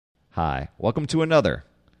Hi, welcome to another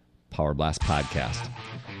Power Blast podcast.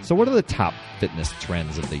 So what are the top fitness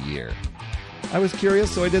trends of the year? I was curious,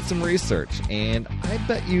 so I did some research, and I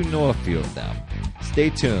bet you know a few of them. Stay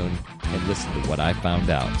tuned and listen to what I found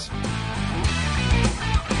out.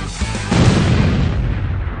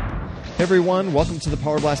 Hey everyone, welcome to the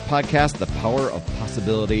Power Blast podcast, the power of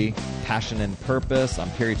possibility, passion, and purpose. I'm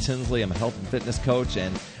Perry Tinsley. I'm a health and fitness coach,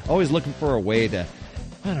 and always looking for a way to,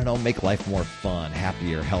 make life more fun,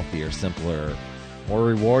 happier, healthier, simpler, more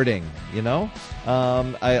rewarding,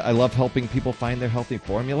 I love helping people find their healthy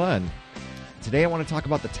formula, and today I want to talk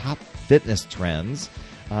about the top fitness trends.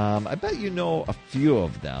 I bet you know a few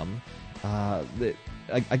of them. I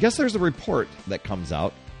guess there's a report that comes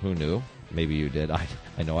out. Who knew? Maybe you did. I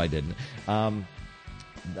know I didn't.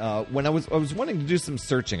 When I was wanting to do some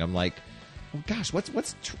searching, I'm like, oh gosh,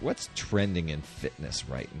 what's trending in fitness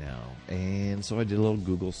right now? And so I did a little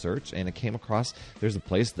Google search, and I came across there's a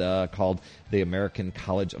place called the American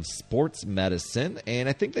College of Sports Medicine, and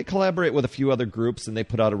I think they collaborate with a few other groups, and they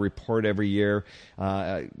put out a report every year,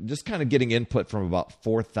 just kind of getting input from about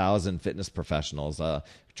 4,000 fitness professionals,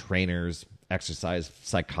 trainers, exercise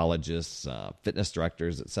psychologists, fitness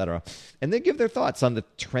directors, etc. And they give their thoughts on the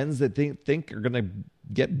trends that they think are going to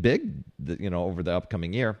get big, over the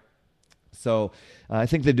upcoming year. So I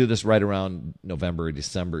think they do this right around November or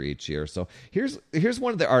December each year. So here's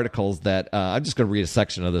one of the articles that I'm just going to read a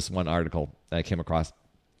section of this one article that I came across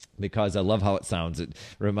because I love how it sounds. It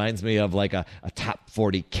reminds me of like a top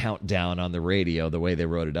 40 countdown on the radio, the way they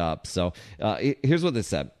wrote it up. So here's what they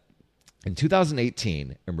said. In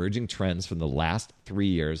 2018, emerging trends from the last 3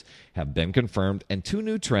 years have been confirmed, and 2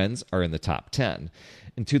 new trends are in the top 10.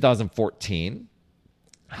 In 2014,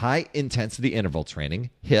 high-intensity interval training,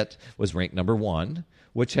 HIIT, was ranked number 1,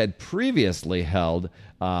 which had previously held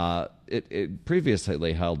it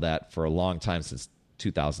previously held that for a long time, since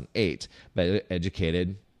 2008, by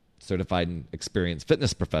educated, certified, and experienced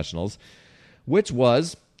fitness professionals, which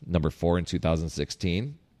was number 4 in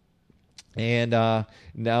 2016. And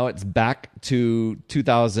now it's back to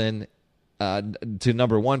to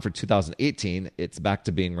number 1 for 2018. It's back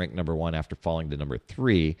to being ranked number 1 after falling to number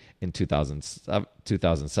 3 in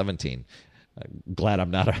 2017. Glad I'm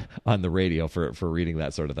not on the radio for reading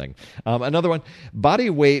that sort of thing. Another one, body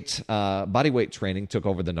weight training took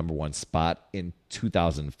over the number 1 spot in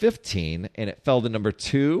 2015, and it fell to number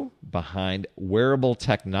 2 behind wearable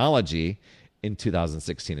technology in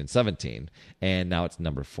 2016 and 17, and now it's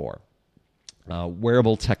number 4.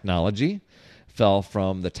 Wearable technology fell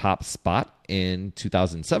from the top spot in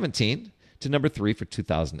 2017 to number 3 for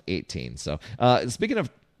 2018. So speaking of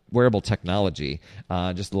wearable technology,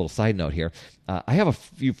 just a little side note here. I have a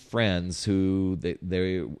few friends who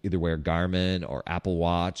they either wear Garmin or Apple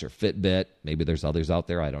Watch or Fitbit. Maybe there's others out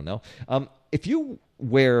there. I don't know. If you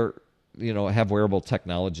have wearable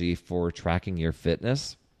technology for tracking your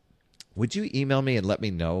fitness, would you email me and let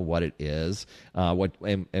me know what it is?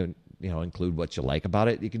 Include what you like about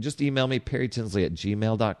it. You can just email me,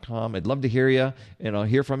 perrytinsley@gmail.com. I'd love to hear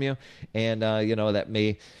from you. And, that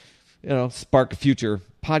may, spark a future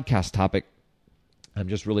podcast topic. I'm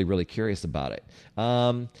just really, really curious about it.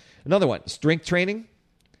 Another one, strength training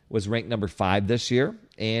was ranked number 5 this year.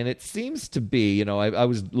 And it seems to be, I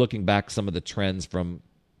was looking back some of the trends from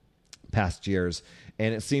past years,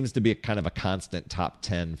 and it seems to be a kind of a constant top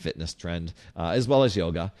 10 fitness trend, as well as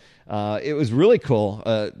yoga. It was really cool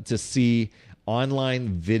to see online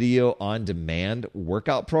video on demand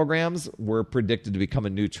workout programs were predicted to become a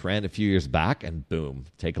new trend a few years back, and boom,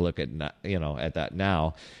 take a look at that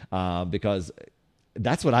now, because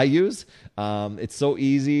that's what I use. It's so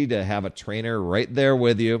easy to have a trainer right there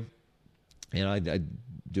with you. I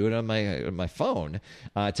do it on my phone.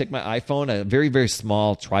 I take my iPhone, a very, very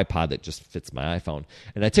small tripod that just fits my iPhone,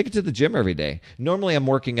 and I take it to the gym every day. Normally, I'm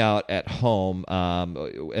working out at home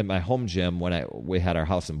in my home gym when we had our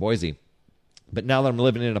house in Boise. But now that I'm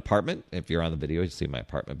living in an apartment, if you're on the video, you see my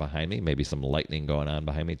apartment behind me, maybe some lightning going on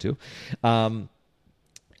behind me too. I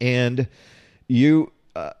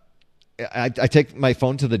take my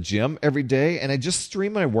phone to the gym every day, and I just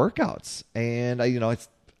stream my workouts. And I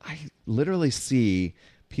literally see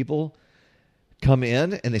people come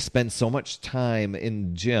in and they spend so much time in the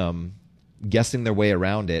gym guessing their way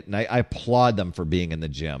around it. And I applaud them for being in the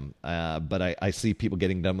gym. But I see people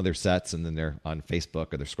getting done with their sets, and then they're on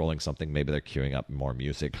Facebook or they're scrolling something. Maybe they're queuing up more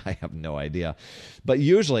music. I have no idea. But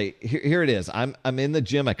usually, here it is. I'm in the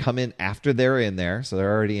gym. I come in after they're in there. So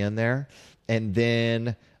they're already in there. And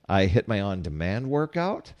then I hit my on-demand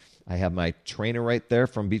workout. I have my trainer right there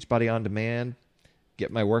from Beachbody On Demand. Get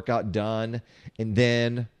my workout done, and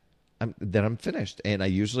then I'm finished. And I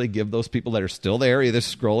usually give those people that are still there, either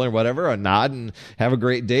scrolling or whatever, a nod and have a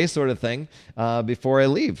great day sort of thing before I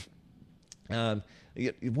leave.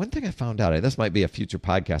 One thing I found out, this might be a future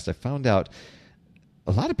podcast, I found out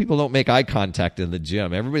a lot of people don't make eye contact in the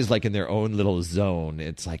gym. Everybody's like in their own little zone.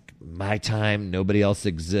 It's like my time, nobody else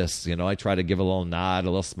exists. I try to give a little nod, a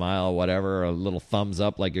little smile, whatever, a little thumbs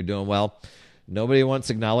up like you're doing well. Nobody wants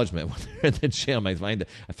acknowledgement when they're in the gym. I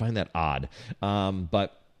find that odd.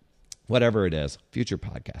 But whatever it is, future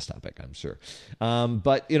podcast topic, I'm sure.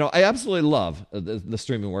 But I absolutely love the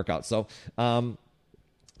streaming workout. So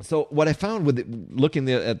what I found with looking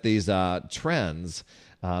at these trends,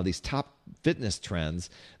 these top fitness trends,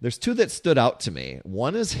 there's two that stood out to me.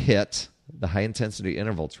 One is HIIT, the high intensity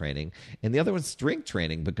interval training, and the other one's strength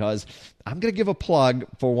training, because I'm going to give a plug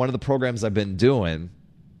for one of the programs I've been doing,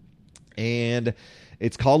 and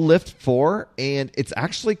it's called Lift 4, and it's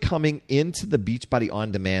actually coming into the Beachbody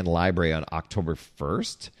On Demand library on October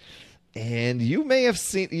 1st. And you may have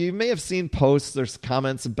seen posts, there's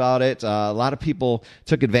comments about it. A lot of people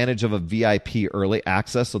took advantage of a VIP early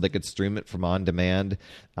access so they could stream it from on demand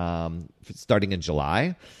starting in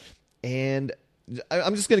July. And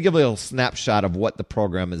I'm just going to give a little snapshot of what the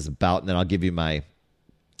program is about, and then I'll give you my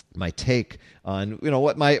take on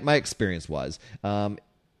what my experience was.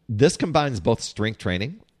 This combines both strength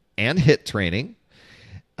training and HIIT training.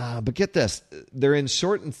 But get this, they're in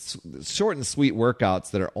short and sweet workouts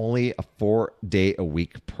that are only a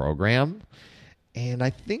 4-day-a-week program. And I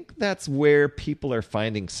think that's where people are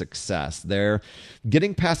finding success. They're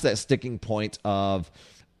getting past that sticking point of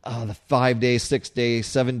the 5-day, 6-day,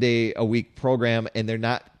 7-day-a-week program, and they're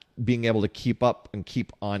not being able to keep up and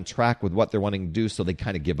keep on track with what they're wanting to do, so they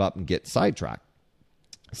kind of give up and get sidetracked.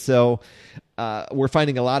 So we're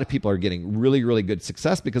finding a lot of people are getting really, really good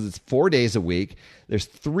success because it's 4 days a week. There's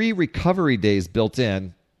 3 recovery days built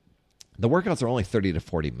in. The workouts are only 30 to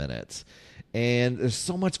 40 minutes. And there's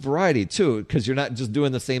so much variety, too, because you're not just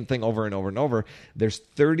doing the same thing over and over and over. There's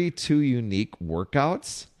 32 unique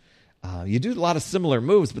workouts. You do a lot of similar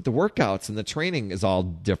moves, but the workouts and the training is all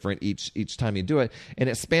different each time you do it. And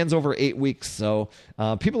it spans over 8 weeks. So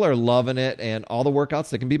people are loving it, and all the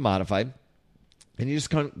workouts that can be modified. And you just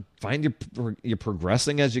kind of find you're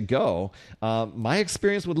progressing as you go. My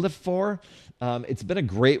experience with Lift 4, it's been a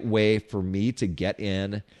great way for me to get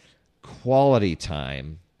in quality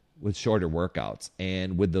time with shorter workouts.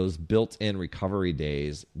 And with those built-in recovery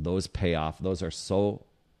days, those pay off. Those are so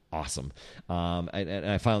awesome. And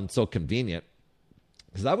I found so convenient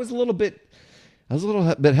because I was a little bit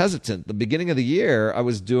hesitant. The beginning of the year, I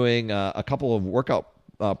was doing a couple of workout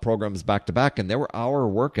programs back to back, and there were hour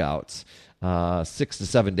workouts 6 to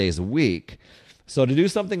 7 days a week. So to do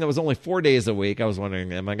something that was only 4 days a week, I was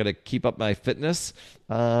wondering, am I going to keep up my fitness,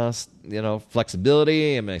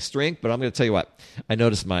 flexibility and my strength? But I'm going to tell you what, I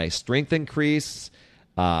noticed my strength increase.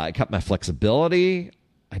 I kept my flexibility.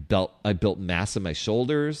 I built mass in my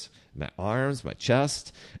shoulders, my arms, my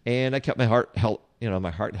chest, and I kept my heart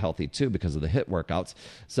healthy too because of the HIIT workouts.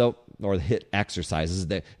 So, or the HIIT exercises.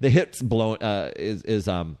 The HIIT's is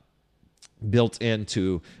built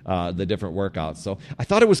into the different workouts. So I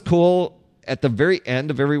thought it was cool. At the very end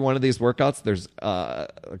of every one of these workouts, there's a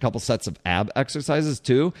couple sets of ab exercises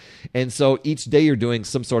too. And so each day you're doing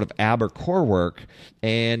some sort of ab or core work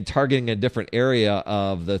and targeting a different area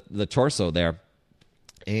of the torso there.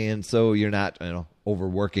 And so you're not,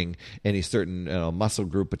 overworking any certain muscle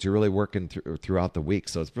group, but you're really working throughout the week.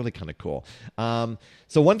 So it's really kind of cool.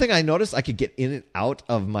 So one thing I noticed, I could get in and out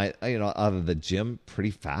of my, out of the gym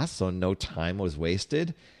pretty fast. So no time was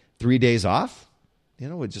wasted. 3 days off,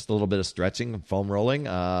 with just a little bit of stretching and foam rolling,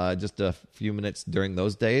 just a few minutes during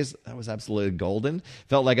those days. That was absolutely golden.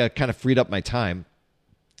 Felt like I kind of freed up my time.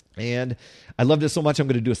 And I loved it so much, I'm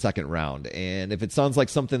going to do a second round. And if it sounds like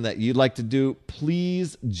something that you'd like to do,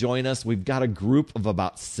 please join us. We've got a group of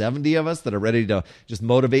about 70 of us that are ready to just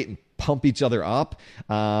motivate and pump each other up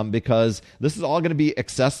because this is all going to be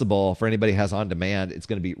accessible for anybody who has on demand. It's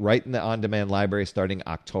going to be right in the on demand library starting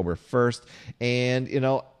October 1st. And,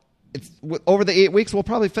 it's over the 8 weeks, we'll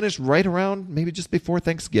probably finish right around maybe just before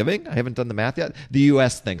Thanksgiving. I haven't done the math yet. The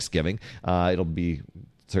U.S. Thanksgiving. It'll be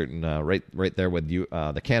certain right there with you,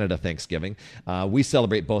 the Canada Thanksgiving. We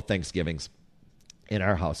celebrate both Thanksgivings in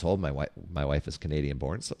our household. My wife is Canadian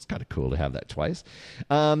born, so it's kind of cool to have that twice.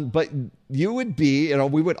 But you would be,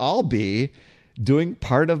 we would all be doing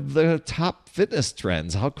part of the top fitness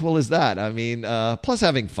trends. How cool is that? I mean, plus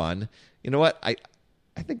having fun. You know what? I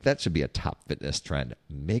think that should be a top fitness trend,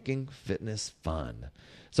 making fitness fun.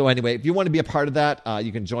 So anyway, if you want to be a part of that,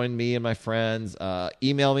 you can join me and my friends.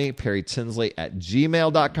 Email me,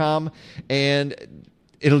 perrytinsley@gmail.com. And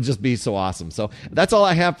it'll just be so awesome. So that's all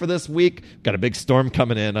I have for this week. Got a big storm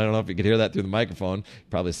coming in. I don't know if you could hear that through the microphone. You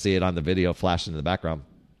probably see it on the video flashing in the background.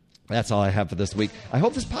 That's all I have for this week. I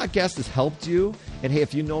hope this podcast has helped you. And hey,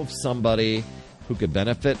 if you know of somebody who could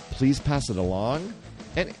benefit, please pass it along.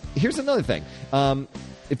 And here's another thing.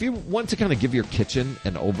 If you want to kind of give your kitchen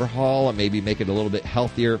an overhaul and maybe make it a little bit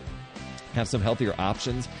healthier, have some healthier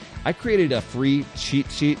options, I created a free cheat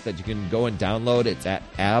sheet that you can go and download. It's at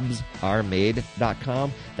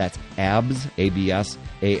absaremade.com. That's abs,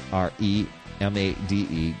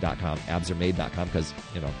 ABSAREMADE.com, absaremade.com, because,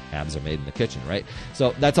 abs are made in the kitchen, right?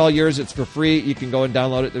 So that's all yours. It's for free. You can go and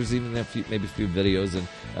download it. There's even maybe a few videos and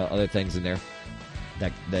other things in there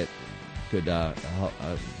that could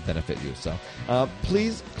benefit you. So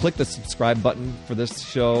please click the subscribe button for this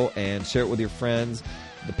show and share it with your friends.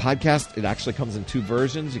 The podcast, it actually comes in 2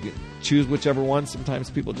 versions. You can choose whichever one.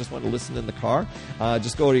 Sometimes people just want to listen in the car.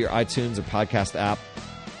 Just go to your iTunes or podcast app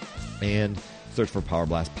and search for Power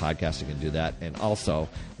Blast Podcast. You can do that. And also,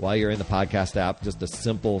 while you're in the podcast app, just a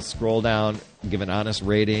simple scroll down, give an honest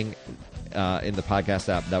rating in the podcast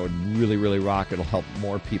app. That would really, really rock. It'll help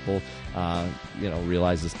more people,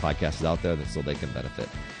 realize this podcast is out there so they can benefit.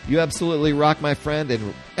 You absolutely rock, my friend.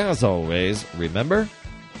 And as always, remember,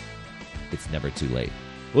 it's never too late.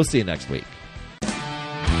 We'll see you next week.